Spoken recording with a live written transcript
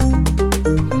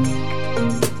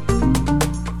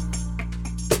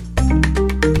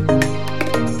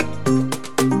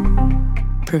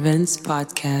Prevence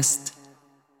podcast.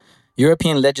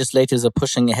 European legislators are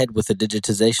pushing ahead with the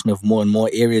digitization of more and more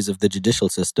areas of the judicial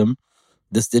system.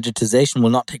 This digitization will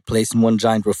not take place in one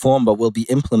giant reform, but will be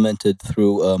implemented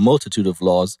through a multitude of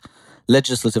laws,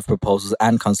 legislative proposals,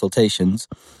 and consultations.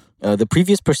 The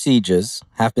previous procedures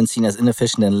have been seen as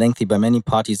inefficient and lengthy by many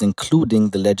parties, including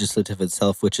the legislative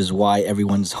itself, which is why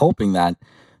everyone is hoping that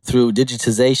through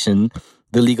digitization,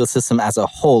 the legal system as a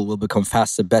whole will become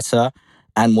faster, better,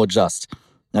 and more just.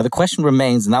 Now, the question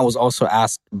remains, and that was also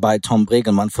asked by Tom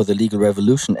Bregelmann for the Legal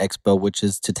Revolution Expo, which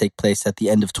is to take place at the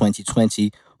end of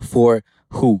 2020, for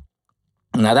who?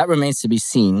 Now, that remains to be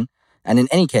seen. And in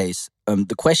any case,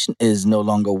 the question is no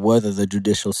longer whether the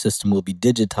judicial system will be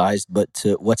digitized, but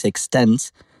to what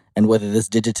extent, and whether this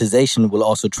digitization will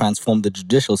also transform the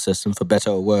judicial system, for better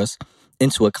or worse,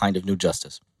 into a kind of new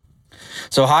justice.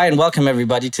 So hi and welcome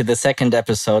everybody to the second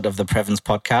episode of the Prevence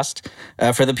podcast.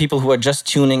 For the people who are just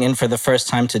tuning in for the first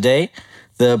time today,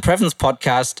 the Prevence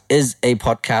podcast is a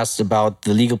podcast about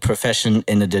the legal profession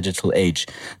in a digital age.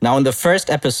 Now, in the first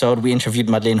episode, we interviewed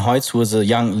Madeleine Heutz, who is a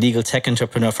young legal tech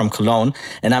entrepreneur from Cologne,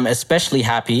 and I'm especially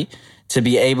happy to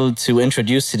be able to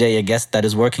introduce today a guest that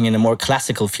is working in a more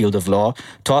classical field of law,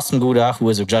 Thorsten Guder, who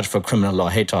is a judge for criminal law.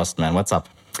 Hey, Thorsten, man, what's up?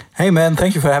 Hey, man,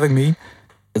 thank you for having me.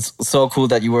 It's so cool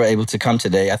that you were able to come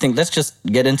today. I think let's just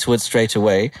get into it straight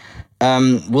away.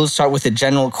 We'll start with the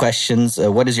general questions.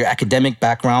 What is your academic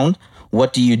background?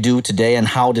 What do you do today? And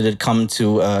how did it come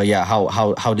to,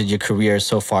 how did your career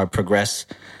so far progress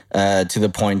to the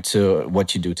point to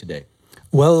what you do today?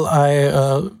 Well,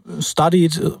 I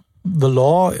studied the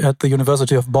law at the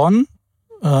University of Bonn,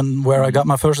 where I got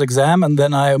my first exam, and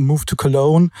then I moved to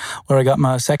Cologne, where I got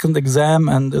my second exam,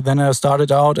 and then I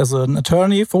started out as an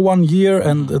attorney for 1 year,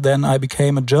 and then I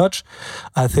became a judge.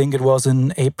 I think it was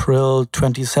in April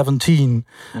 2017,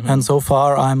 and so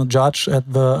far I'm a judge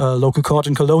at the local court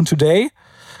in Cologne today,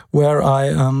 where I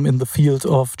am in the field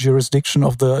of jurisdiction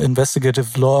of the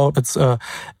investigative law. It's a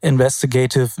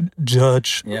investigative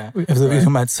judge, you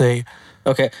might say.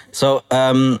 Okay, so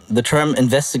the term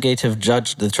investigative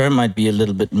judge, the term might be a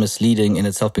little bit misleading in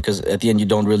itself because at the end you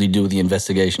don't really do the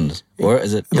investigations, or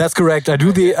is it? That's correct. I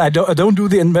don't do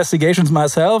the investigations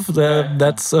myself.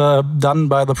 That's done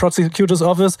by the prosecutor's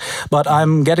office, but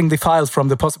I'm getting the files from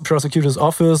the prosecutor's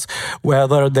office,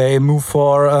 whether they move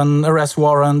for an arrest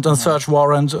warrant, a search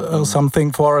warrant,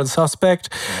 something for a suspect,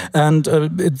 and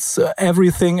it's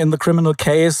everything in the criminal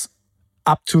case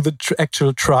up to the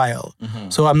actual trial.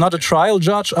 So I'm not a trial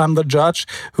judge, I'm the judge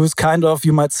who's kind of,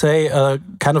 you might say, a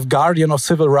kind of guardian of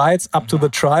civil rights up to the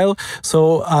trial.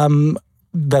 So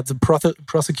that the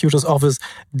prosecutor's office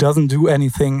doesn't do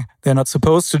anything they're not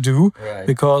supposed to do,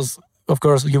 because, of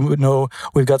course, you know,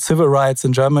 we've got civil rights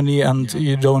in Germany, and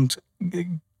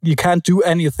you can't do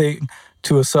anything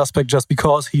to a suspect just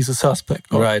because he's a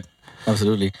suspect. Right,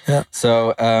 absolutely. Yeah.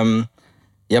 So,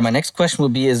 my next question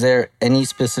would be, is there any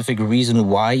specific reason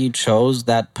why you chose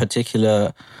that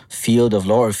particular field of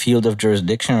law or field of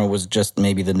jurisdiction, or was just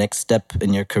maybe the next step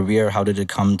in your career? How did it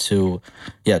come to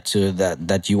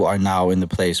that you are now in the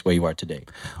place where you are today?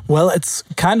 Well, it's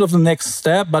kind of the next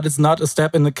step, but it's not a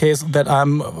step in the case that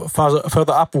I'm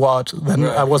further upward than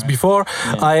I was before.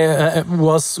 I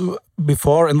was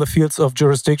before in the fields of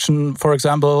jurisdiction, for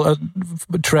example,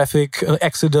 traffic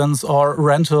accidents or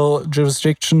rental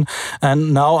jurisdiction.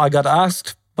 And now I got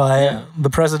asked by the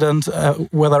president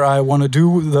whether I want to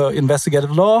do the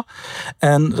investigative law.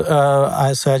 And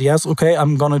I said, yes, okay,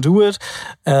 I'm going to do it.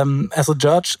 As a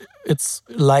judge, it's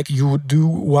like you do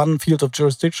one field of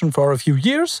jurisdiction for a few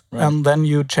years, and then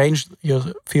you change your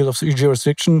field of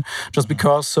jurisdiction just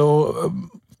because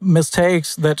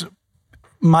mistakes that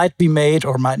might be made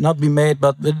or might not be made,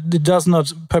 but it does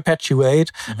not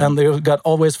perpetuate, and they got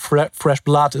always fresh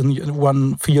blood in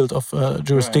one field of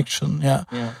jurisdiction.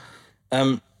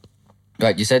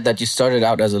 Right, you said that you started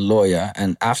out as a lawyer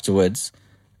and afterwards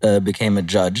became a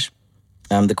judge.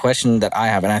 The question that I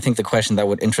have, and I think the question that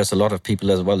would interest a lot of people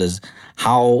as well, is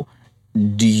how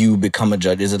do you become a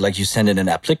judge? Is it like you send in an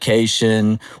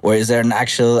application, or is there an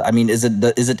actual,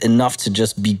 is it enough to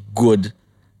just be good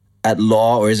at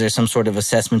law, or is there some sort of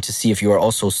assessment to see if you are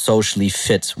also socially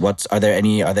fit? Are there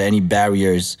any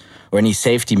barriers or any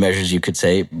safety measures, you could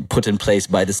say, put in place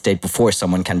by the state before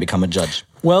someone can become a judge?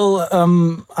 Well,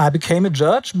 I became a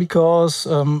judge because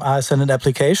I sent an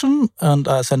application and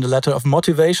I sent a letter of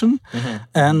motivation.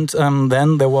 And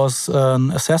then there was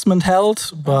an assessment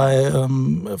held by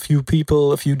a few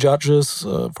people, a few judges,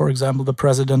 for example, the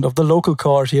president of the local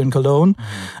court here in Cologne.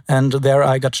 And there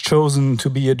I got chosen to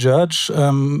be a judge.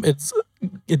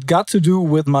 It got to do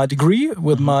with my degree,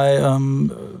 with my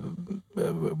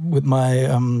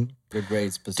Your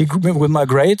grades with my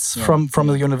grades from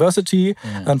the university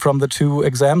and from the 2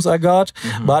 exams I got,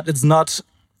 but it's not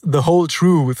the whole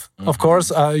truth. Of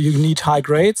course, you need high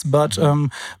grades, but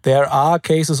there are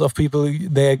cases of people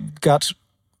they got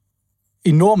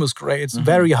enormous grades,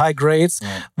 very high grades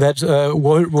that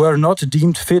were not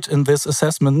deemed fit in this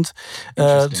assessment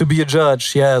to be a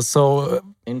judge. Yeah, so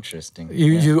interesting.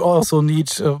 You also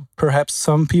need perhaps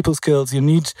some people skills. You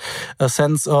need a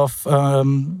sense of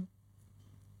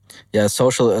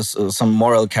social, some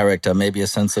moral character, maybe a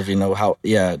sense of, how,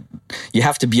 you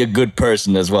have to be a good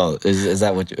person as well. Is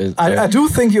that what you... I do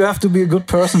think you have to be a good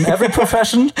person in every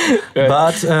profession,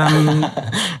 but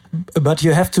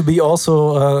you have to be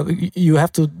also,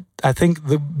 I think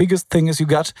the biggest thing is you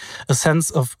got a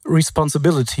sense of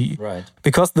responsibility. Right.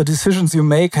 Because the decisions you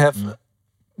make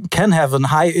can have a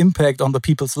high impact on the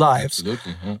people's lives.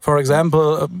 Absolutely. Yeah. For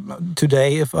example,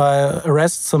 today, if I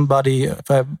arrest somebody,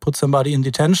 if I put somebody in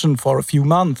detention for a few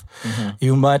months,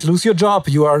 you might lose your job.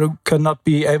 You cannot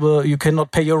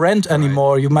pay your rent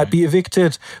anymore. You might be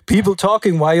evicted. People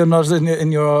talking why you're not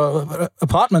in your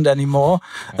apartment anymore,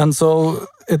 and so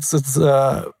it's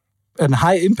a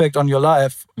high impact on your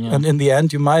life. Yeah. And in the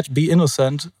end, you might be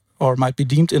innocent or might be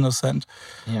deemed innocent.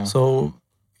 Yeah. So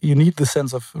you need the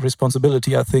sense of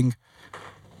responsibility, I think.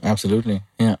 Absolutely,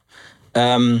 yeah.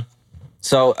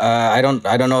 So I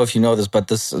don't know if you know this, but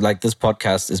this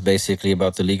podcast is basically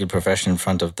about the legal profession in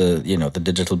front of the the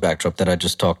digital backdrop that I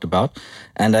just talked about.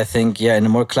 And I think in a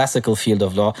more classical field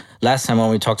of law. Last time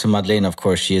when we talked to Madeleine, of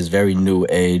course, she is very new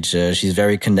age. She's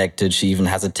very connected. She even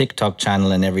has a TikTok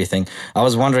channel and everything. I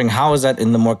was wondering, how is that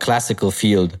in the more classical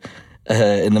field?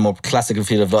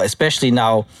 Of law, especially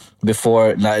now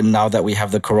that we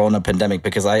have the corona pandemic,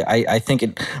 because I think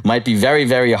it might be very,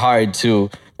 very hard to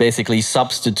basically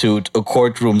substitute a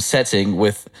courtroom setting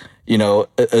with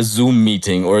a Zoom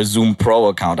meeting or a Zoom Pro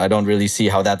account. I don't really see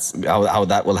how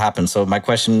that will happen. So my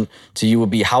question to you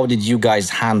would be, how did you guys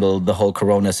handle the whole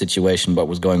corona situation? What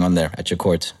was going on there at your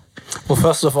court? Well,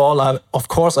 first of all, I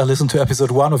listened to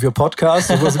episode 1 of your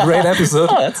podcast. It was a great episode,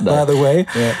 that's nice. By the way.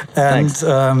 Yeah, and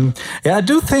I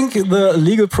do think the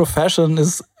legal profession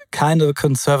is kind of a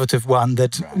conservative one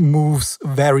that moves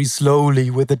very slowly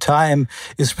with the time,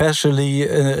 especially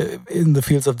in the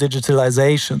fields of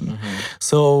digitalization.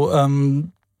 So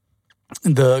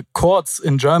the courts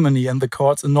in Germany and the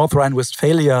courts in North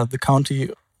Rhine-Westphalia, the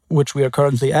county which we are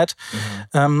currently at,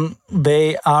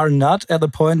 they are not at the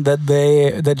point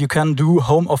that you can do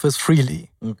home office freely.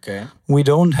 Okay. We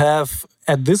don't have,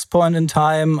 at this point in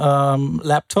time,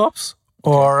 laptops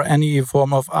or any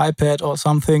form of iPad or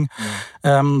something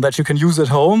that you can use at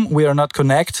home. We are not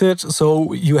connected,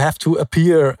 so you have to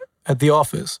appear at the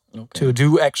office to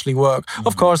do actually work.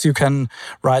 Of course, you can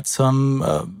write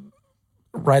something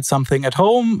at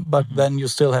home, but then you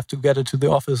still have to get it to the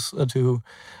office to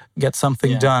get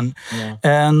something done. Yeah.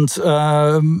 And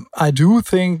I do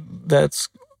think that's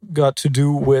got to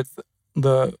do with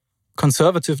the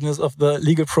conservativeness of the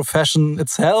legal profession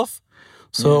itself.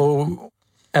 So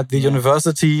at the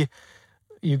university,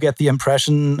 you get the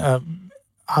impression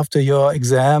after your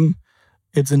exam,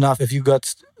 it's enough if you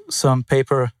got some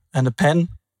paper and a pen,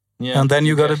 and then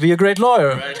you got to be a great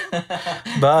lawyer. Right.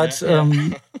 But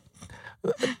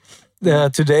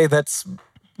today, that's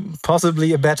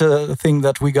possibly a better thing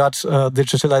that we got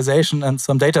digitalization and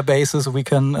some databases we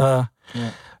can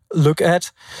look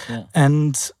at. Yeah.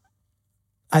 And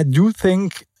I do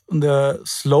think the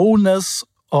slowness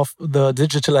of the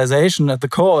digitalization at the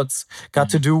courts got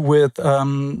to do with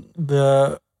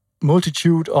the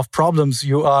multitude of problems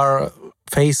you are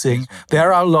facing.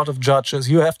 There are a lot of judges.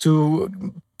 You have to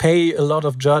pay a lot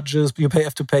of judges. You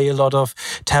have to pay a lot of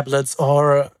tablets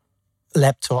or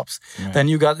laptops. Right. Then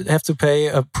you have to pay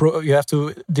you have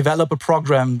to develop a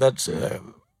program that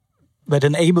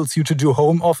enables you to do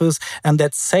home office and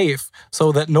that's safe,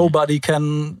 so that nobody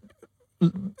can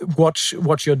watch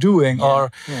what you're doing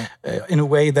or in a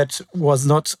way that was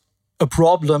not a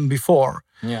problem before.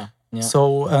 Yeah.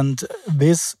 So, and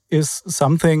this is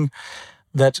something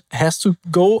that has to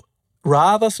go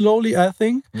rather slowly, I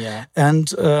think. Yeah. And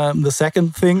the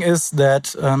second thing is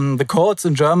that the courts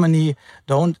in Germany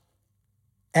don't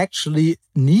actually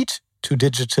need to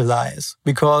digitalize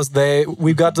because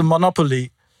we got the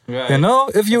monopoly. Right. You know,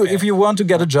 if you want to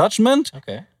get a judgment,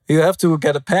 you have to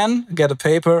get a pen, get a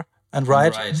paper, and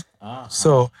write.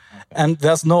 And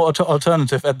there's no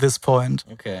alternative at this point.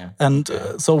 Okay. And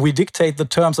so we dictate the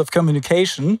terms of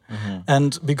communication,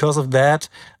 and because of that,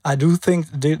 I do think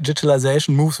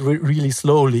digitalization moves really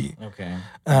slowly. Okay.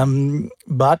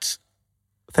 But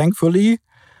thankfully,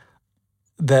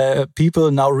 the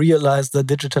people now realize that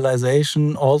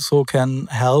digitalization also can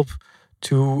help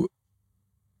to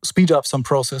speed up some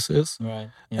processes,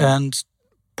 and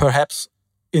perhaps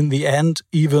in the end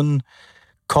even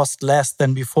cost less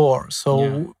than before.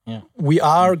 So we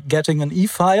are getting an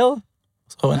e-file,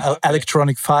 so an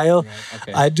electronic file.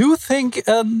 I do think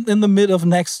in the mid of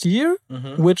next year,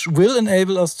 which will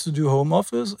enable us to do home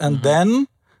office, and then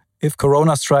if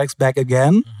Corona strikes back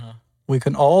again, we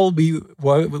can all be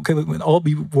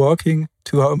working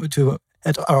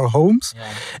at our homes,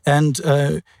 and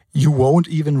you won't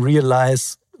even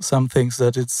realize some things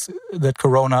that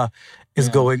Corona is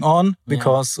going on,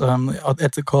 because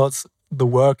at the courts the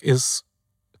work is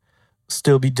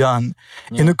still be done.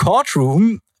 In a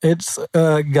courtroom, there's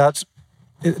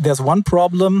one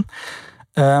problem.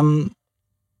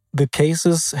 The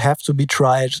cases have to be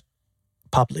tried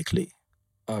publicly.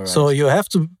 So you have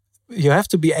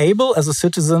to be able as a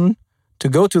citizen to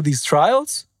go to these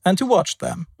trials and to watch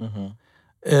them.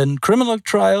 In criminal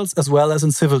trials as well as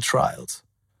in civil trials.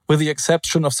 With the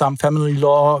exception of some family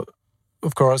law,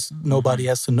 of course, nobody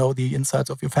has to know the insides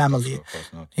of your family. Of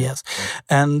course not. Yes.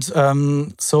 And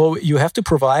so you have to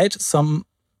provide some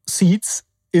seats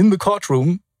in the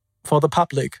courtroom for the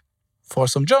public, for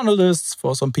some journalists,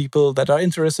 for some people that are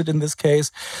interested in this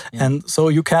case. And so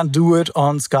you can't do it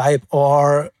on Skype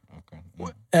or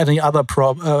any other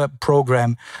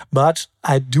program. But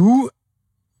I do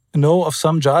know of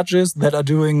some judges that are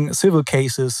doing civil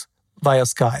cases via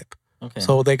Skype.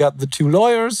 So they got the two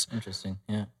lawyers,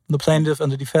 the plaintiff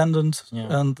and the defendant,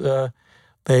 and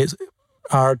they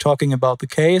are talking about the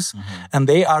case, and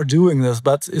they are doing this,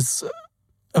 but it's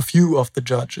a few of the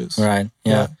judges. Right,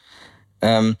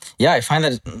 I find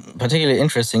that particularly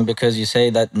interesting because you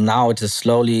say that now it is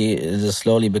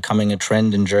slowly becoming a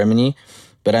trend in Germany.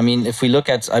 But I mean, if we look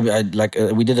at,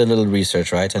 we did a little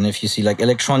research, right? And if you see, like,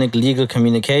 electronic legal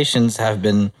communications have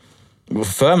been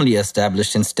firmly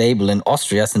established and stable in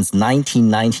Austria since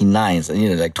 1999. So,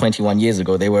 like 21 years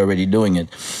ago, they were already doing it.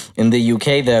 In the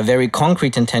UK, there are very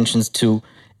concrete intentions to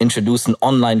introduce an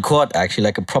online court, actually,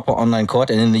 like a proper online court.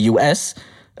 And in the US,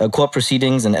 court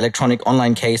proceedings and electronic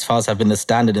online case files have been the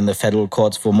standard in the federal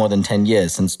courts for more than 10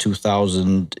 years, since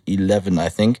 2011, I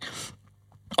think.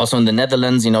 Also in the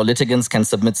Netherlands, litigants can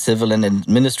submit civil and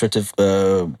administrative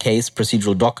case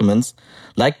procedural documents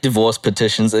like divorce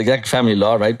petitions, exact family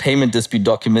law, right? Payment dispute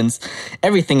documents,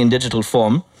 everything in digital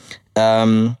form.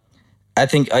 I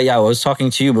think, I was talking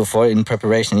to you before in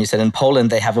preparation. You said in Poland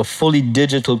they have a fully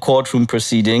digital courtroom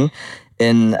proceeding.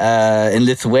 In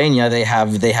Lithuania they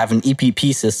have an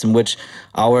EPP system, which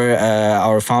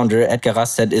our founder Edgar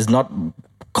Rast said is not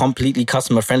completely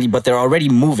customer friendly, but they're already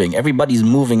moving. Everybody's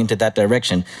moving into that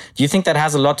direction. Do you think that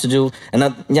has a lot to do?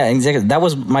 And exactly. That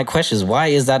was my question: is why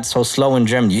is that so slow in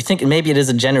Germany? Do you think maybe it is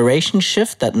a generation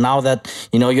shift that now that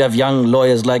you have young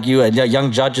lawyers like you and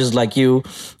young judges like you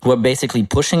who are basically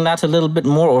pushing that a little bit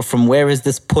more, or from where is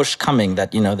this push coming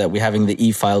that that we're having the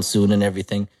e-file soon and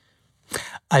everything?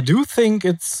 I do think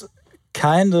it's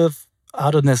kind of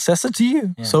out of necessity.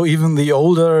 So even the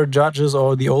older judges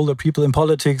or the older people in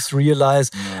politics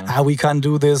realize we can't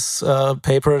do this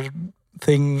paper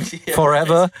thing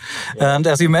forever. And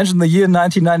as you mentioned, the year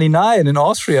 1999 in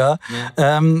Austria,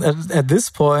 at this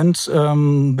point,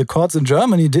 the courts in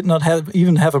Germany did not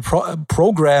even have a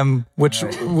program with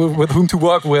whom to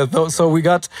work with. So we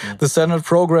got the standard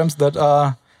programs that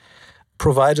are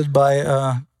provided by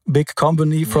a big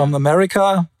company from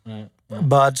America,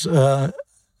 but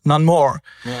none more.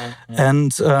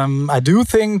 And I do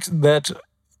think that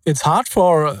it's hard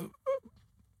for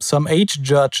some age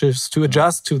judges to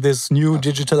adjust to this new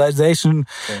digitalization.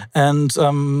 And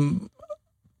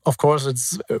of course,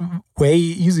 it's way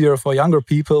easier for younger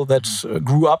people that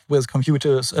grew up with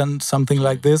computers and something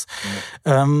like this.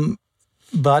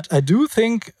 But I do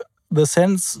think the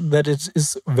sense that it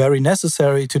is very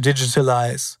necessary to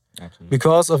digitalize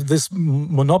because of this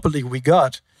monopoly we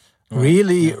got.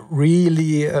 Really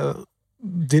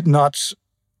did not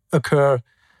occur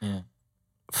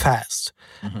fast.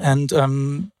 And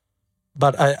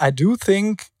but I do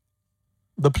think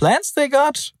the plans they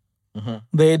got,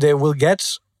 they will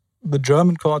get the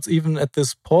German courts even at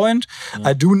this point.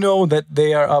 I do know that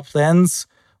there are plans,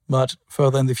 but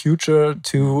further in the future,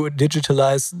 to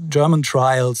digitalize German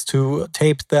trials, to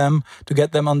tape them, to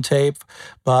get them on tape.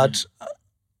 But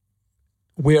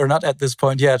we are not at this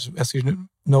point yet. As you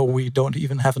know, we don't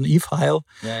even have an e-file.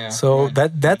 So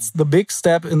that's the big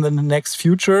step in the next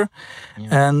future.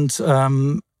 And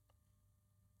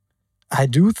I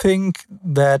do think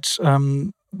that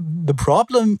the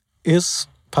problem is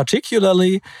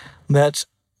particularly that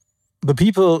the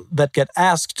people that get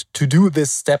asked to do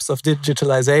these steps of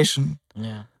digitalization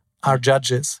are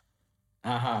judges.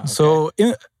 So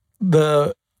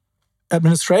the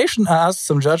administration asked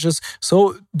some judges,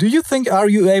 so do you think, are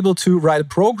you able to write a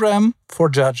program for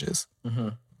judges?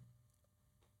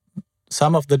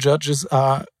 Some of the judges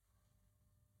are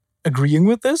agreeing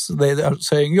with this. They are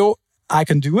saying, I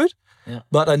can do it,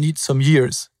 but I need some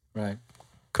years. Right.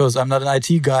 Because I'm not an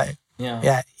IT guy.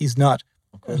 Yeah, he's not.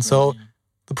 And so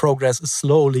the progress is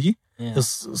slowly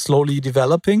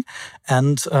developing.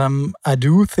 And I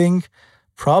do think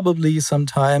probably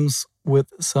sometimes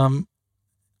with some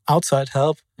outside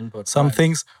help, some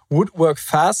things would work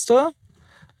faster.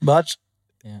 But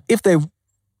if they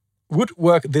would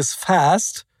work this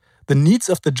fast, the needs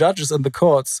of the judges and the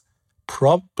courts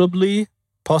possibly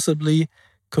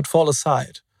could fall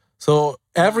aside. So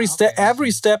every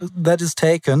step that is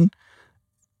taken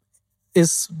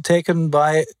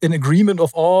by an agreement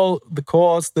of all the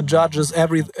courts, the judges,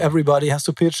 everybody has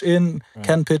to pitch in,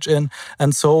 can pitch in.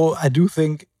 And so I do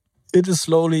think it is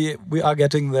slowly, we are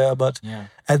getting there, but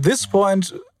at this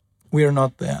point, we are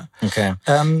not there. Okay.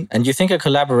 And you think a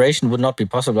collaboration would not be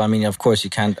possible? I mean, of course, you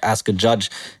can't ask a judge,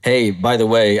 hey, by the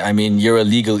way, I mean, you're a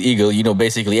legal eagle, you know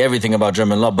basically everything about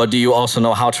German law, but do you also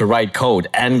know how to write code?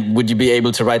 And would you be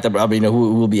able to write that? I mean,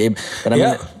 who will be able? But I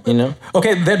mean, you know.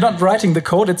 Okay, they're not writing the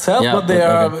code itself, but they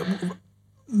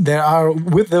are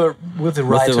with the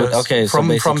writers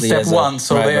from step one.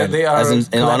 So they are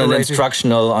on an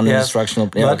instructional.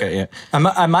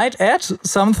 I might add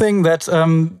something that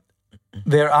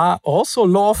there are also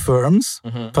law firms,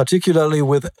 particularly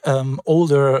with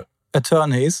older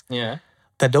attorneys,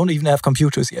 that don't even have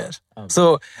computers yet.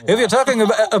 So if you're talking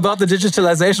about the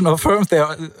digitalization of firms, they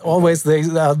are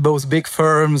those big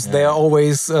firms. They are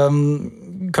always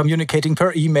communicating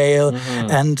per email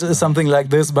and something like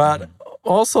this. But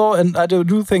also, and I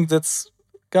do think that's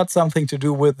got something to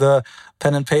do with the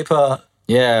pen and paper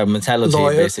mentality,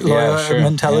 basically.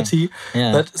 Mentality.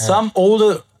 That some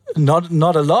older,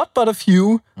 not a lot, but a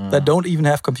few that don't even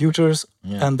have computers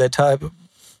and they type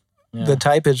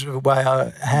it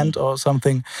via hand or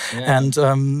something. And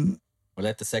or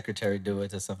let the secretary do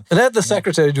it or something. Let the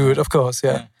secretary do it, of course,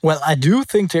 Well, I do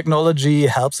think technology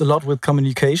helps a lot with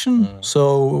communication.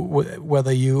 So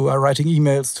whether you are writing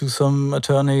emails to some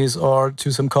attorneys or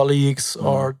to some colleagues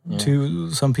or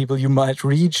to some people you might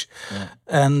reach.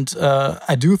 And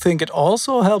I do think it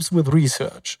also helps with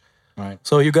research. Right.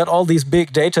 So you got all these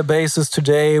big databases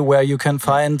today where you can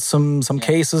find some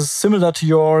cases similar to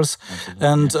yours. Absolutely.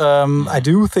 And I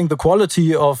do think the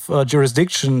quality of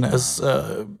jurisdiction has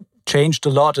changed a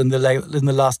lot in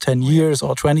the last 10 years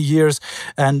or 20 years,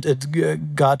 and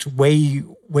it got way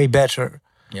better.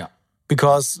 Yeah.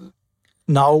 Because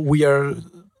now we are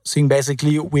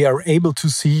able to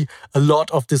see a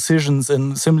lot of decisions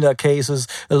in similar cases,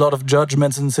 a lot of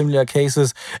judgments in similar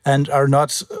cases, and are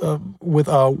not with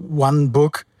our one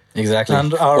book. Exactly.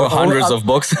 And or hundreds of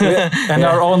books. And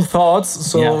our own thoughts.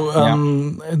 So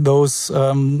those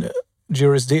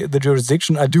the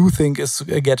jurisdiction, I do think, is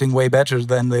getting way better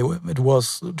than it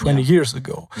was 20 years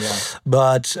ago. Yeah.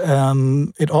 But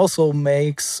it also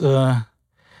makes the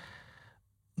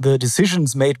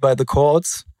decisions made by the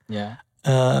courts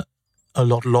a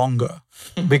lot longer,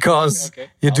 because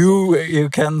you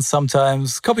can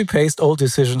sometimes copy paste old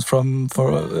decisions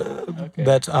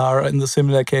that are in the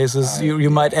similar cases. You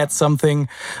might add something,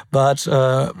 but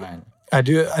I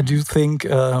do think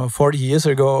 40 years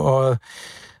ago or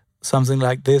something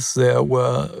like this, there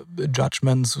were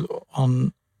judgments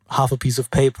on half a piece of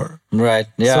paper. Right.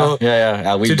 Yeah. So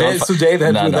today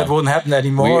that won't happen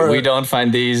anymore. We don't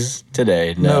find these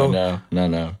today. No.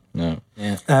 Yeah.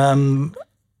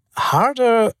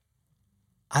 Harder,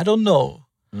 I don't know.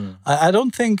 I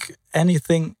don't think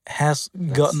anything has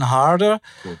gotten harder.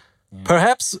 Good. Yeah.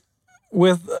 Perhaps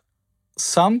with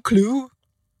some clue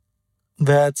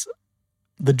that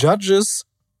the judges,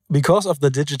 because of the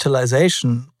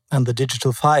digitalization and the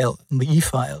digital file and the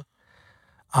e-file,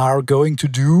 are going to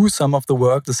do some of the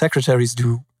work the secretaries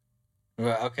do.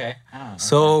 Okay.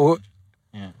 So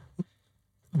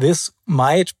this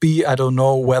might be, I don't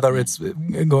know whether it's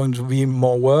going to be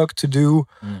more work to do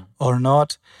or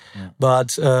not,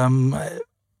 but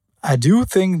I do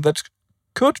think that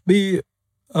could be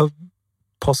a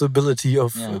possibility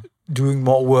of doing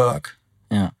more work.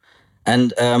 Yeah.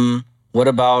 And what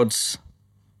about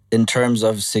in terms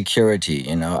of security?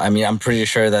 You know, I mean, I'm pretty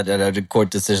sure that the court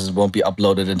decisions won't be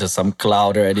uploaded into some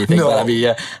cloud or anything. No. But I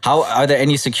mean, how are there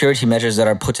any security measures that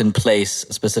are put in place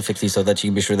specifically so that you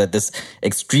can be sure that this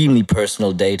extremely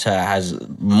personal data has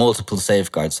multiple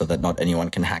safeguards so that not anyone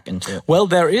can hack into it? Well,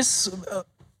 there is.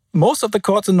 Most of the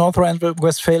courts in North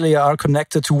Rhine-Westphalia are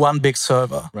connected to one big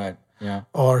server. Right. Yeah.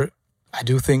 Or I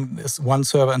do think it's one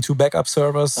server and two backup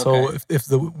servers. So if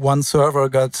the one server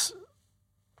got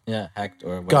hacked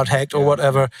or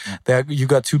whatever, there you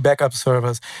got two backup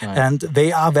servers, and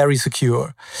they are very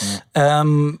secure.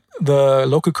 The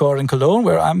local court in Cologne,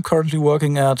 where I'm currently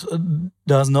working at,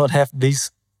 does not have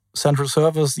these central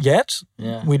servers yet.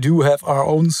 We do have our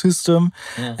own system,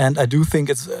 and I do think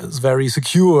it's very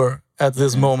secure at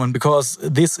this moment, because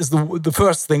this is the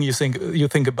first thing you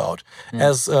think about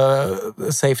as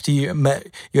safety.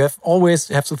 You always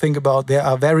have to think about there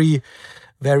are very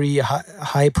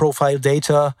high profile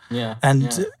data,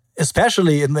 and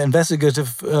especially in the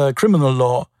investigative criminal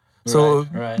law. So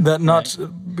that not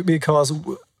because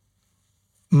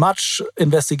much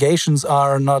investigations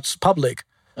are not public.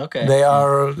 They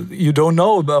are, you don't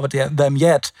know about them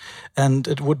yet, and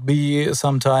it would be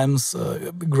sometimes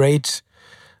a great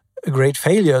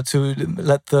failure to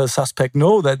let the suspect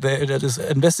know that that is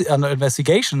under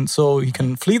investigation, so he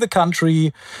can flee the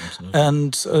country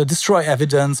and destroy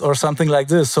evidence or something like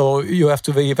this. So you have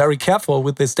to be very careful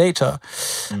with this data.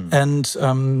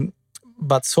 And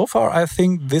but so far, I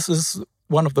think this is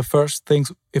one of the first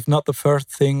things, if not the first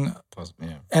thing,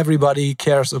 everybody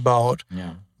cares about.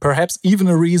 Perhaps even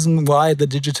a reason why the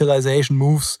digitalization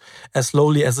moves as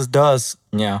slowly as it does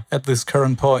at this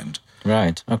current point.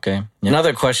 Right. Okay.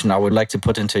 Another question I would like to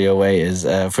put into your way is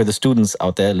for the students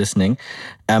out there listening,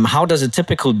 how does a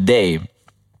typical day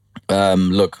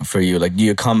look for you? Like, do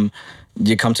you come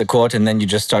to court and then you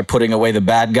just start putting away the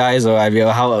bad guys, or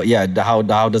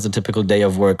how does a typical day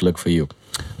of work look for you?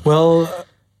 Well,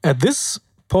 at this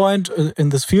point in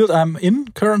this field I'm in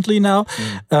currently now,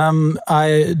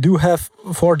 I do have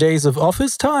 4 days of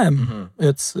office time.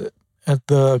 It's at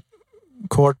the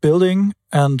court building,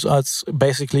 and it's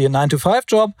basically a 9-to-5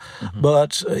 job,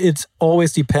 but it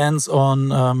always depends on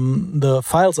the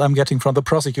files I'm getting from the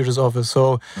prosecutor's office.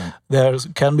 So there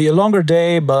can be a longer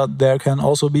day, but there can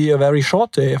also be a very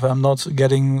short day if I'm not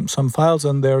getting some files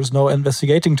and there's no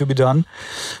investigating to be done.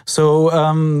 So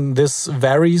this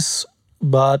varies,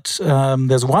 but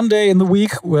there's one day in the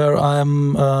week where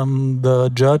I'm the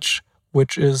judge,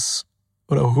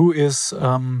 who is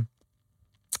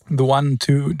the one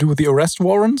to do the arrest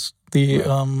warrants, the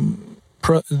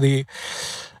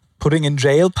putting in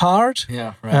jail part.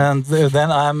 And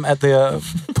then I'm at the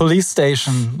police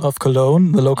station of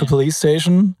Cologne, the local police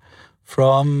station,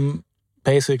 from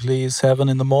basically 7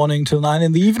 in the morning till 9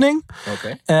 in the evening.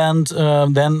 And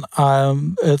then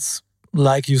it's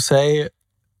like you say,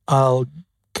 I'll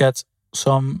get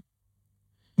some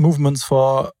movements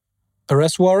for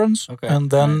arrest warrants, and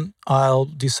then I'll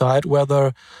decide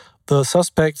whether the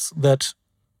suspects that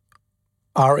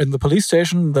are in the police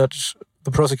station that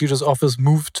the prosecutor's office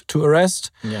moved to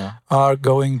arrest are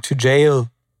going to jail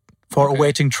for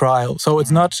awaiting trial. So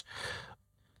it's not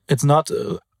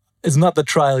the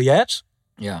trial yet.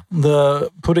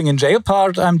 The putting in jail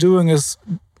part I'm doing is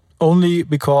only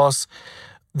because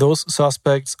those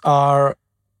suspects are.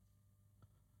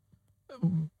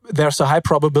 There's a high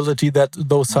probability that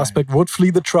those suspects would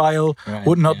flee the trial,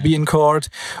 would not be in court,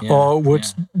 or would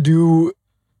do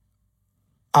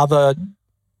other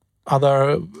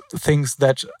things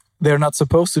that they're not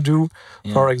supposed to do.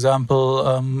 For example,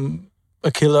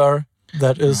 a killer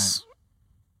that is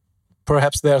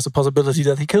perhaps there's a possibility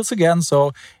that he kills again,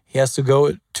 so he has to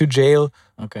go to jail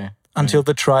until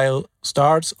the trial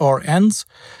starts or ends.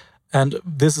 And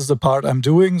this is the part I'm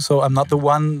doing, so I'm not the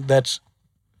one that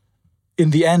in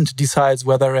the end decides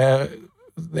whether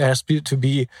there has to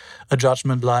be a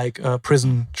judgment like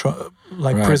prison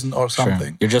or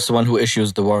something. You're just the one who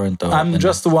issues the warrant, though. I'm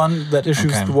just the one that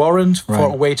issues the warrant for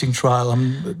awaiting trial.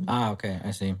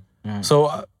 I see.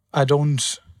 So I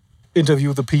don't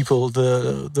interview the people.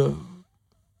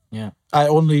 I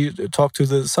only talk to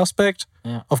the suspect.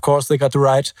 Of course, they got the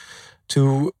right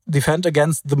to defend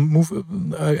against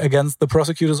the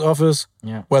prosecutor's office,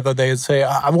 whether they say,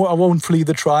 I won't flee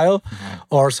the trial,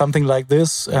 or something like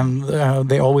this. And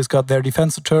they always got their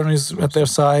defense attorneys at their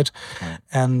side.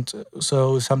 And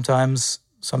so sometimes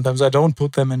I don't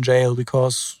put them in jail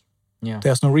because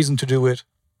there's no reason to do it.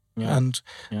 And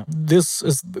this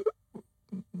is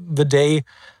the day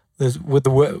with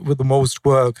the most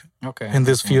work in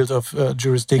this field of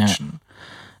jurisdiction.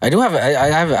 I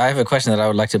have a question that I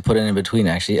would like to put in between,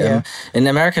 actually. In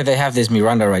America, they have this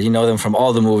Miranda right. You know them from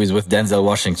all the movies with Denzel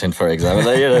Washington, for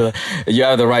example. You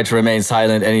have the right to remain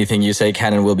silent. Anything you say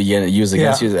can and will be used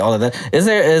against you. All of that. Is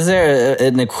there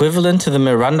an equivalent to the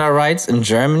Miranda rights in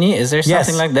Germany? Is there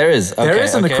something like there is? There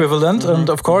is an equivalent,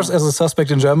 and of course, as a suspect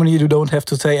in Germany, you don't have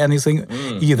to say anything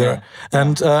either.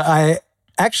 And I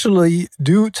actually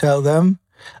do tell them,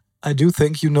 I do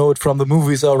think you know it from the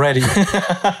movies already.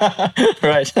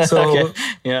 Right. So, okay.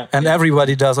 Yeah. And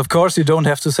everybody does. Of course, you don't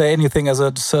have to say anything as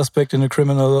a suspect in a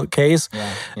criminal case.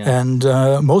 And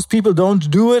most people don't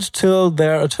do it till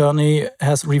their attorney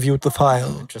has reviewed the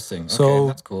file. Interesting. Okay, So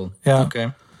that's cool. Yeah.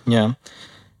 Okay. Yeah.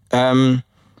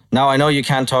 Now, I know you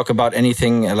can't talk about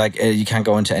anything, you can't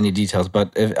go into any details,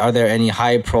 but are there any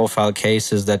high-profile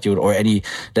cases that you would, or any,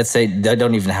 let's say, they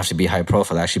don't even have to be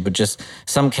high-profile, actually, but just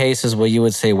some cases where you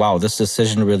would say, wow, this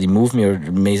decision really moved me, or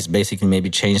basically maybe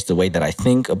changed the way that I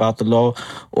think about the law,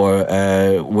 or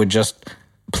were just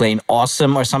plain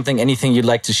awesome or something? Anything you'd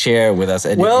like to share with us?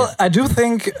 Well, I do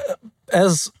think,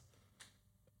 as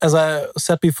I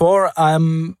said before,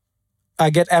 I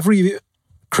get every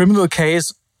criminal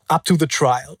case up to the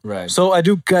trial. Right. So I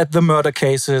do get the murder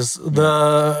cases,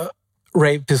 the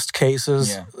rapist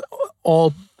cases,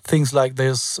 all things like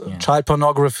this, child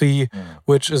pornography,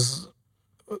 which is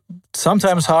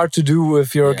sometimes hard to do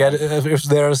if if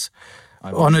there's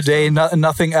on a day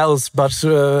nothing else but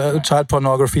child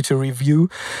pornography to review.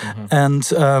 And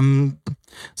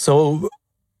so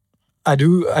I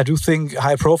do think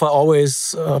high profile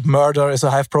always murder is a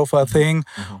high profile thing.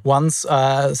 Once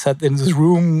I sat in this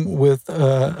room with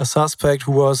a suspect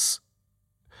who was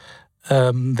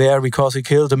there because he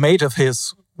killed a mate of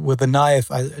his with a knife.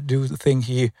 I do think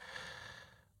he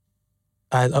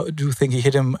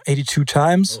hit him 82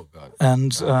 times. Oh, God.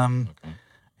 And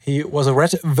he was a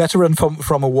veteran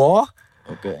from a war.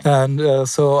 Okay. And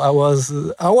so I was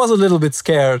a little bit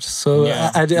scared. So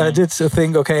I did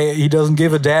think, okay, he doesn't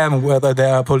give a damn whether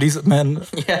there are policemen.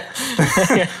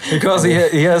 Because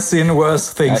he has seen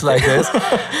worse things like this.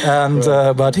 And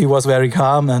but he was very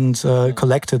calm and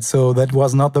collected, so that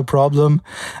was not the problem.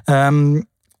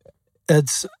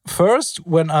 At first,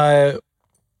 when I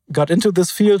got into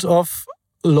this field of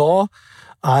law,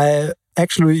 I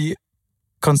actually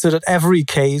considered every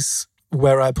case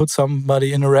where I put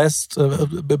somebody in arrest,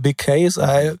 a big case.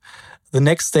 The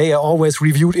next day I always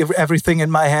reviewed everything in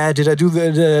my head. Did I do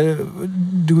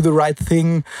the right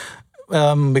thing?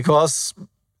 Because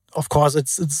of course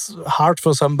it's hard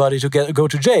for somebody to go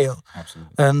to jail.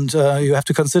 Absolutely. And you have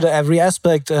to consider every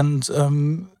aspect. And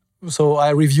so I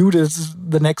reviewed it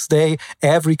the next day.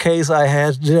 Every case I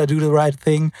had, did I do the right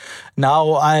thing?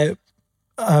 Now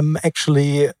I'm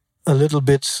actually a little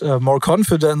bit more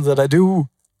confident that I do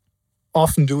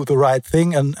often do the right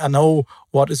thing, and I know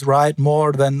what is right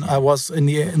more than I was in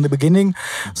the beginning.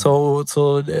 So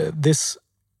this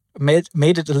made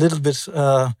it a little bit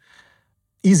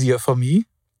easier for me.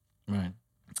 Right.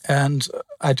 And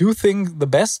I do think the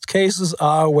best cases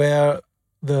are where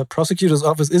the prosecutor's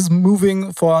office is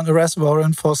moving for an arrest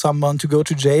warrant for someone to go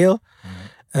to jail.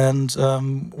 And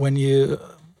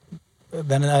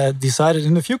then I decided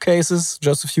in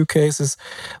just a few cases,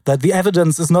 that the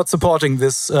evidence is not supporting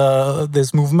this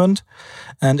movement.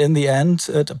 And in the end,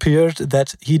 it appeared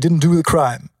that he didn't do the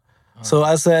crime. So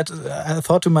I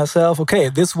thought to myself, okay,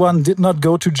 this one did not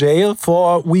go to jail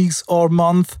for weeks or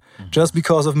months just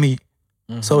because of me.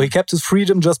 So he kept his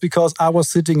freedom just because I was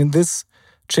sitting in this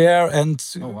chair and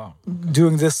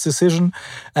doing this decision.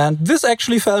 And this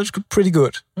actually felt pretty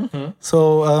good.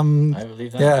 So I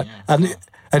believe that.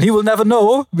 And he will never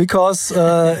know because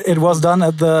it was done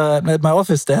at my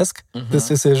office desk, this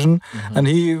decision. And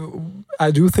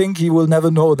I do think he will never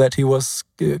know that he was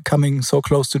coming so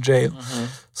close to jail.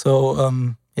 So,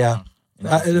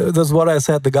 that's what I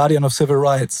said, the guardian of civil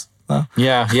rights.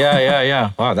 Yeah.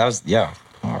 Wow, that was,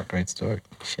 great story.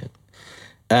 Shit.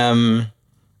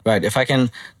 Right, if I can...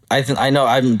 I know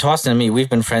Thorsten and me, we've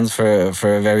been friends for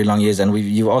very long years, and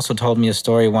you also told me a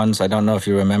story once, I don't know if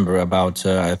you remember, about,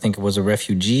 I think it was a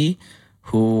refugee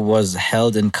who was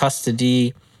held in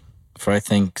custody for, I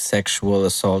think, sexual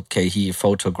assault. He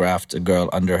photographed a girl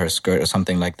under her skirt or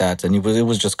something like that, and it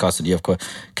was just custody, of course.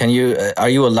 Are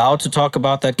you allowed to talk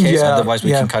about that case? Yeah, otherwise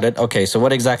we can cut it? Okay, so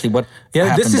what happened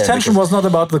this detention there? was not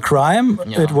about the crime,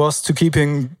 it was to keep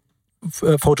him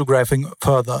photographing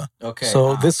further. Okay.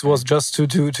 So this was just to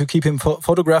keep him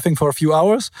photographing for a few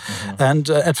hours. And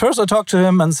at first I talked to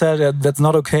him and said that's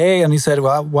not okay. And he said,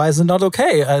 "Well, why is it not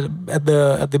okay? At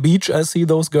the beach I see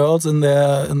those girls in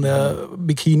their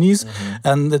bikinis,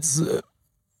 and it's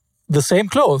the same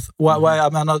clothes. Why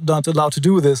am I not allowed to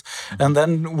do this?" And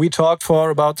then we talked for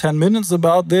about 10 minutes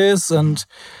about this, and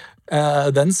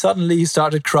then suddenly he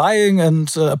started crying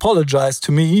and apologized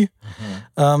to me.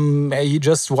 He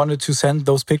just wanted to send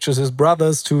those pictures to his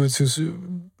brothers to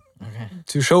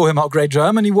show him how great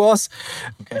Germany was.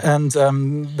 And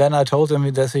then I told him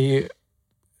that he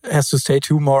has to stay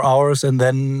 2 more hours and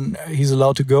then he's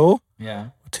allowed to go.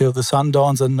 till the sun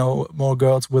dawns and no more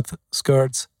girls with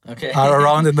skirts are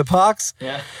around in the parks.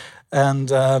 Yeah.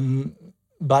 And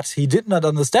but he did not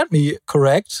understand me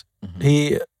correct.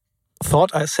 He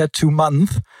thought I said 2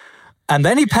 months, and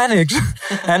then he panicked.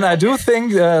 And I do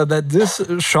think that this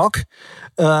shock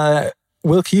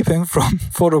will keep him from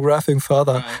photographing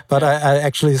further. Right. But I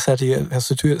actually said he has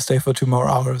to stay for 2 more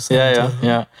hours. But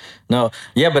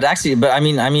I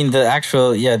mean the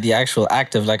actual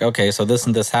act of like, okay, so this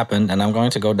and this happened, and I'm going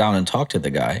to go down and talk to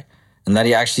the guy. And that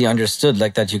he actually understood,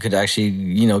 like that you could actually,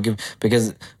 give,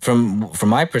 because from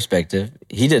my perspective,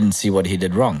 he didn't see what he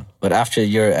did wrong. But after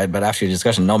your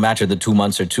discussion, no matter the 2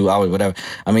 months or 2 hours, whatever,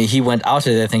 I mean, he went out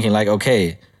of there thinking like,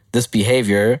 okay, this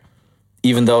behavior,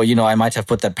 even though, I might have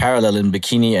put that parallel in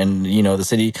bikini and, the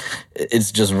city,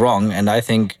 it's just wrong. And I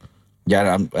think,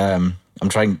 I'm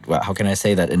trying, how can I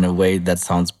say that in a way that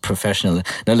sounds professional?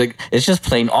 No, like, it's just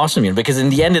plain awesome, because in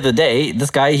the end of the day, this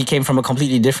guy, he came from a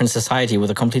completely different society with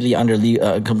a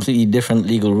completely different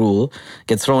legal rule,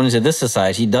 gets thrown into this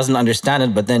society, doesn't understand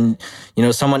it, but then,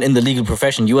 someone in the legal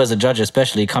profession, you as a judge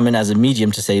especially, come in as a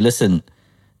medium to say, listen,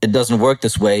 it doesn't work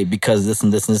this way because this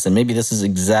and this and this, and maybe this is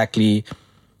exactly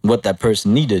what that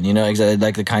person needed, exactly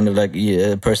like the kind of like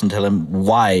a person tell him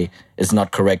why it's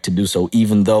not correct to do so,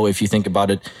 even though if you think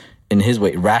about it, in his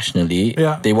way, rationally,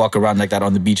 they walk around like that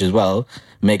on the beach as well.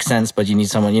 Makes sense, but you need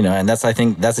someone, and I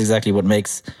think that's exactly what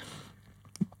makes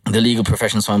the legal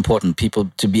profession so important. People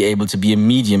to be able to be a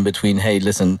medium between, hey,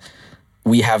 listen,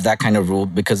 we have that kind of rule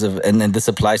because of, and then this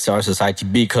applies to our society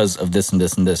because of this and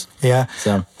this and this. Yeah.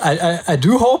 So I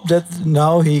do hope that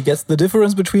now he gets the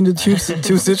difference between the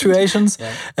two situations.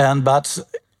 But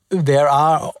there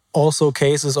are also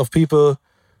cases of people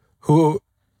who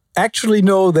actually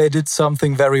know they did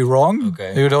something very wrong.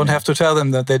 Okay. You don't have to tell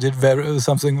them that they did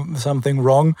something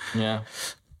wrong. Yeah.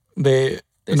 They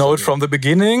know it from the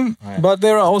beginning. Right. But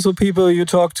there are also people you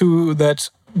talk to that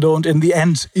don't in the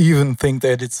end even think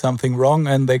they did something wrong,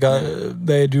 and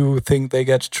they do think they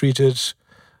get treated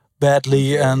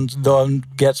badly and don't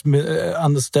get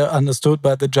understood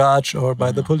by the judge or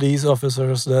by the police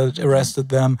officers that arrested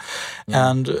them.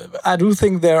 And I do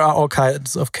think there are all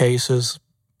kinds of cases.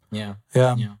 Yeah.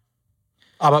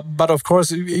 But of course,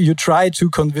 you try to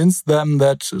convince them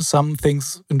that some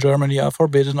things in Germany are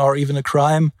forbidden or even a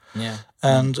crime,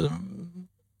 and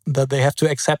that they have to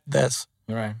accept this.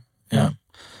 Right. Yeah.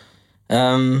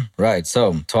 Right.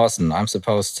 So, Thorsten, I'm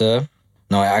supposed to.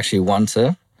 No, I actually want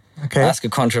to ask a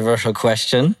controversial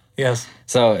question. Yes.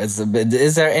 So, is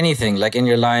there anything like in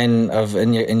your line of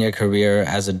in your career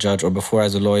as a judge or before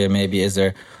as a lawyer? Maybe is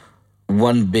there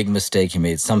one big mistake you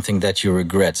made, something that you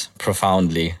regret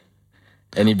profoundly?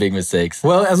 Any big mistakes?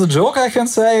 Well, as a joke, I can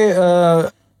say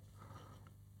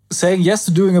saying yes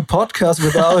to doing a podcast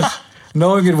without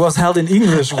knowing it was held in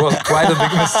English was quite a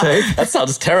big mistake. That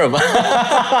sounds terrible.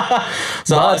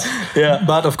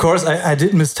 But of course, I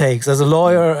did mistakes. As a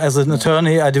lawyer, as an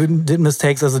attorney, I did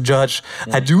mistakes as a judge.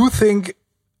 Yeah. I do think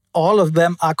all of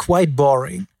them are quite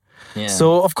boring. Yeah.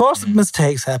 So, of course,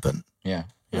 mistakes happen. Yeah.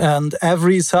 And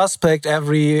every suspect,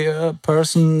 every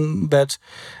person that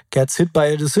gets hit by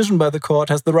a decision by the court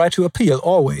has the right to appeal,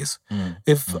 always.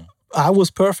 If I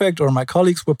was perfect or my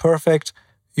colleagues were perfect,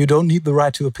 you don't need the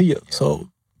right to appeal. So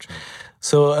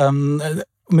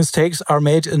mistakes are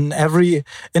made in every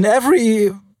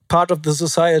part of the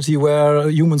society where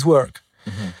humans work,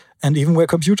 and even where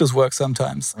computers work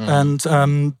sometimes. And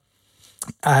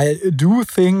I do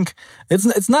think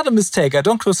it's not a mistake. I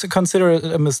don't consider it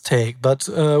a mistake. But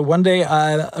one day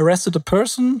I arrested a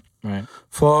person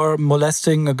for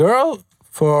molesting a girl,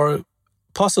 for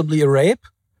possibly a rape.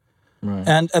 Right.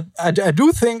 And I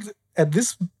do think at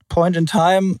this point in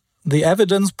time, the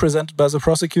evidence presented by the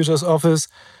prosecutor's office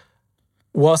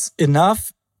was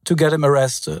enough to get him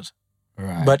arrested.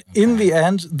 Right. But in the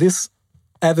end, this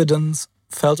evidence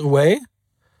fell away.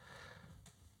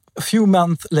 A few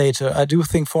months later, I do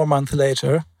think 4 months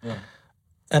later,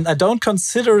 and I don't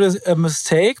consider it a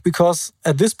mistake because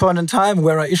at this point in time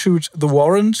where I issued the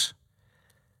warrant,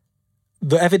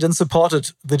 the evidence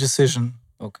supported the decision.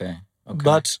 Okay.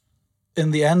 But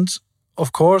in the end,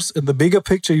 of course, in the bigger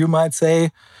picture, you might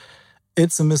say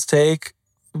it's a mistake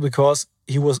because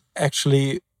he was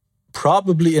actually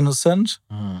probably innocent.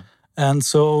 And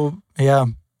so,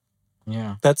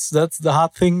 that's the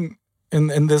hard thing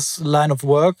in this line of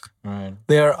work. Right.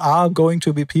 There are going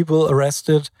to be people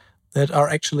arrested that are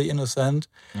actually innocent.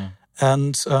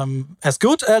 And as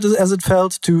good as it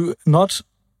felt to not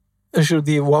issue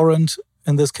the warrant,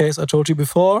 in this case, I told you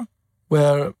before,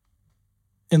 where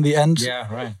in the end,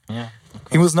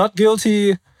 he was not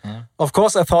guilty. Of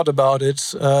course, I thought about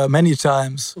it many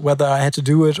times, whether I had to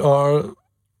do it or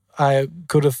I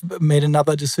could have made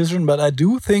another decision, but I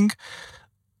do think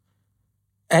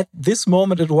at this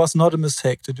moment it was not a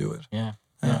mistake to do it. Yeah.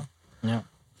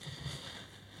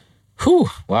 Whew,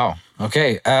 wow.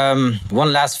 Okay.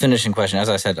 One last finishing question. As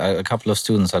I said, a couple of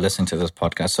students are listening to this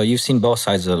podcast. So you've seen both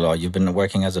sides of the law. You've been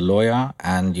working as a lawyer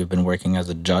and you've been working as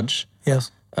a judge.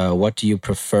 Yes. What do you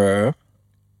prefer,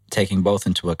 taking both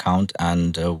into account?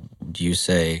 And do you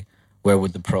say, where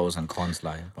would the pros and cons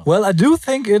lie? Well, I do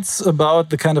think it's about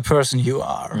the kind of person you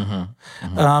are.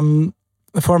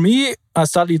 For me, I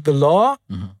studied the law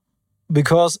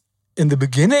because in the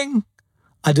beginning,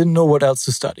 I didn't know what else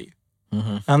to study.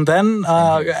 And then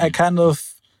I kind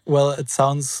of, well, it's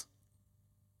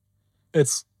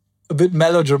a bit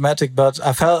melodramatic, but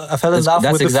I fell in love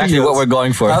with the field. That's exactly what we're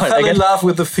going for. I fell in love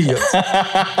with the field.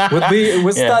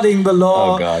 with studying the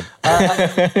law. Oh, God.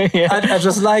 I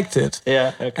just liked it.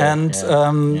 Yeah. Okay. And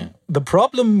the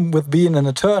problem with being an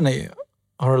attorney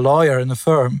or a lawyer in a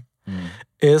firm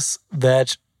is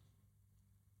that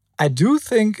I do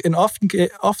think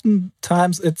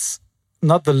oftentimes it's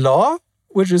not the law,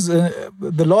 which is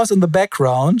the law is in the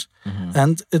background,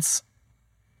 and it's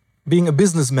being a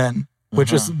businessman,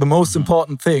 which is the most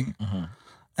important thing.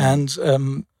 And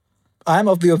I'm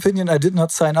of the opinion I did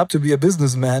not sign up to be a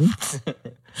businessman.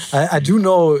 I do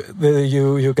know that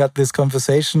you got this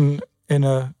conversation in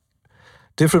a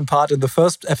different part in the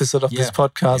first episode of this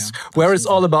podcast, where it's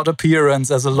all about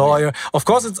appearance as a lawyer. Of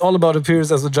course, it's all about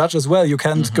appearance as a judge as well. You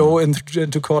can't go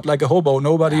into court like a hobo.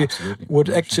 Nobody would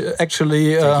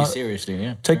actually take you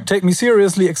seriously. Take me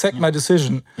seriously, accept my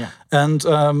decision. And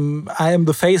I am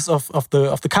the face of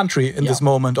the country in this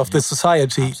moment, of this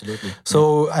society. Absolutely.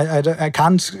 So I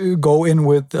can't go in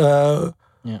with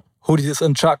hoodies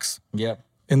and chucks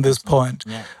in this point.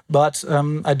 But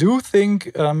I do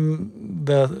think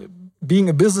being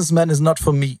a businessman is not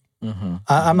for me.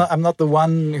 I'm not the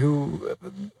one who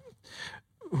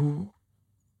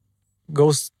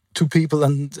goes to people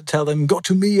and tell them, go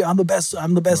to me, I'm the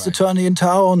best attorney in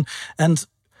town. And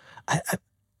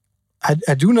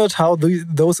I do not how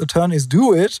those attorneys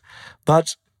do it,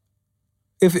 but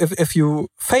if you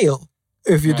fail,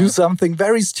 if you do something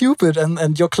very stupid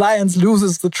and your client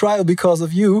loses the trial because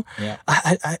of you,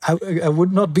 I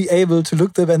would not be able to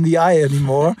look them in the eye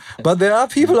anymore. But there are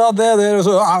people out there that are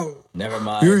so, never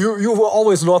mind. You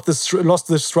always lost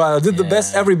this trial. Did the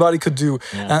best everybody could do,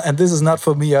 and this is not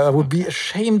for me. I would be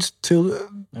ashamed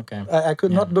to. I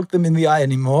could not look them in the eye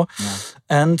anymore,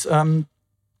 and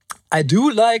I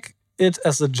do like it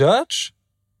as a judge.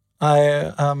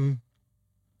 I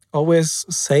always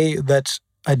say that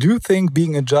I do think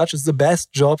being a judge is the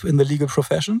best job in the legal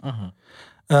profession.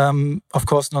 Of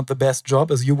course, not the best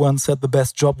job. As you once said, the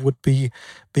best job would be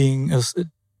being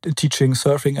teaching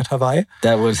surfing at Hawaii.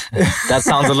 That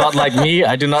sounds a lot like me.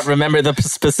 I do not remember the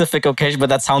specific occasion, but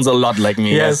that sounds a lot like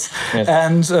me. Yes.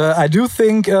 And I do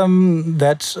think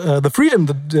that the freedom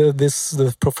that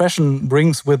the profession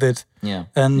brings with it,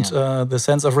 and the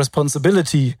sense of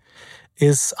responsibility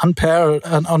is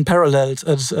unparalleled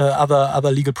at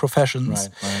other legal professions.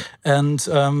 Right. And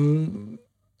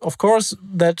of course,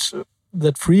 that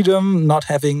freedom, not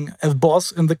having a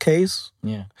boss in the case,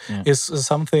 is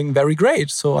something very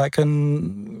great. So I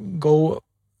can go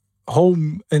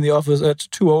home in the office at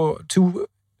 2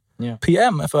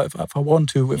 p.m. if I want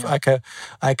to. If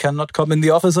I cannot come in the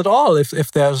office at all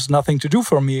if there's nothing to do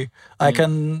for me. I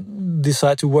can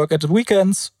decide to work at the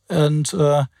weekends and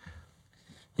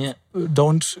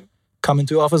don't come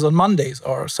into office on Mondays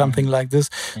or something like this.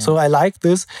 So I like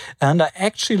this, and I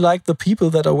actually like the people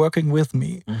that are working with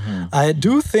me. I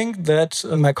do think that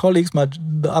my colleagues,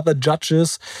 the other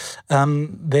judges,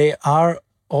 they are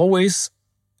always,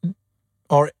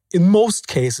 or in most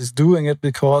cases, doing it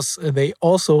because they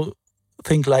also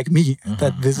think like me,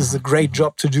 that this is a great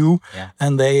job to do,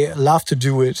 and they love to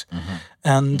do it.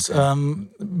 And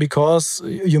because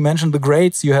you mentioned the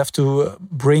grades you have to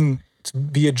bring to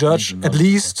be a judge, at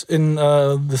least in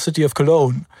the city of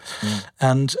Cologne.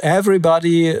 And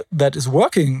everybody that is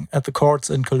working at the courts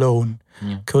in Cologne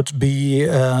could be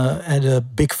at a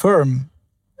big firm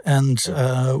and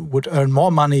would earn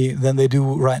more money than they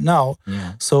do right now.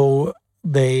 So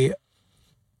they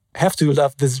have to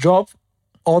love this job,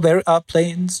 or they are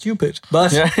plain stupid.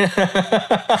 But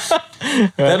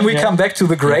then we come back to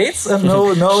the grades, and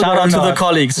no. Shout out to the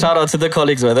colleagues. Shout out to the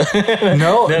colleagues, whether.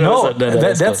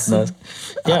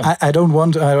 I don't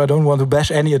want to bash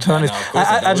any attorneys.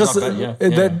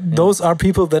 Those are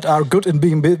people that are good in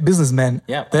being businessmen.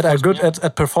 That are good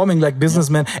at performing like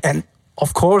businessmen, and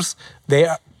of course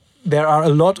there are a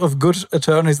lot of good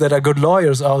attorneys that are good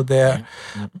lawyers out there,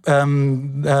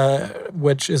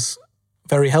 which is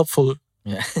very helpful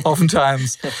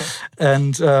oftentimes.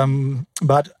 And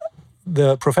but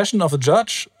the profession of a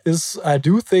judge is, I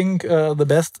do think, the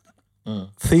best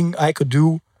thing I could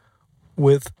do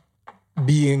with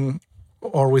being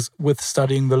or with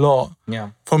studying the law. Yeah.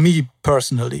 For me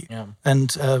personally. Yeah.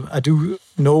 And I do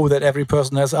know that every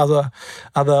person has other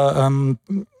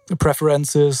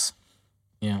preferences.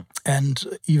 Yeah. And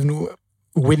even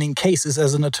winning cases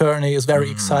as an attorney is very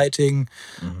exciting.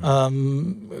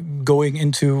 Going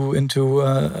into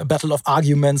a battle of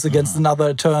arguments against another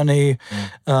attorney,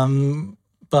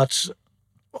 but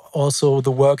also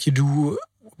the work you do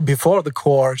before the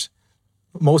court.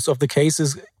 Most of the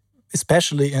cases,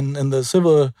 especially in the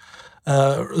civil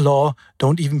law,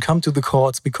 don't even come to the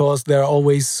courts because there are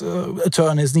always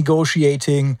attorneys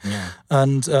negotiating,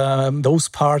 and those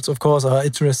parts, of course, are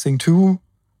interesting too.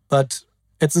 But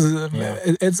it's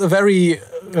a very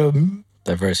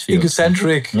diverse field,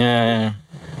 egocentric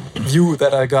view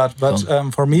that I got. But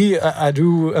for me, I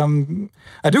do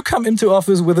come into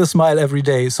office with a smile every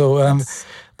day. So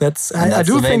I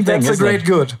do think that's a great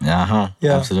good. Yeah,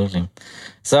 absolutely.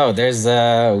 So there's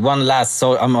one last.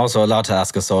 So I'm also allowed to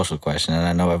ask a social question, and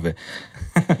I know of it.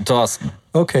 Thorsten.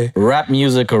 Okay. Rap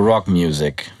music or rock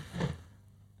music?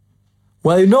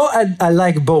 Well, I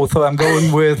like both, so I'm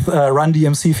going with Run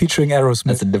DMC featuring Aerosmith.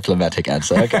 That's a diplomatic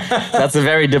answer. Okay. That's a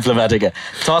very diplomatic answer.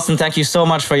 Thorsten, thank you so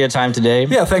much for your time today.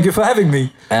 Yeah, thank you for having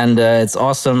me. And it's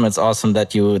awesome. It's awesome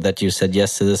that you said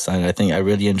yes to this. And I think I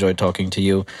really enjoyed talking to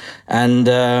you. And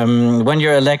when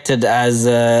you're elected as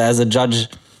a judge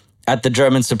at the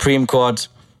German Supreme Court,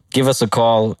 give us a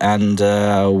call and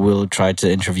we'll try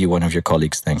to interview one of your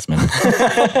colleagues. Thanks, man.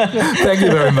 Thank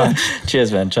you very much.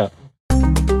 Cheers, man. Ciao.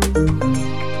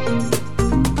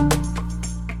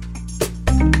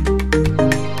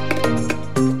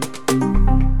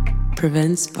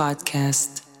 Prevence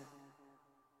podcast.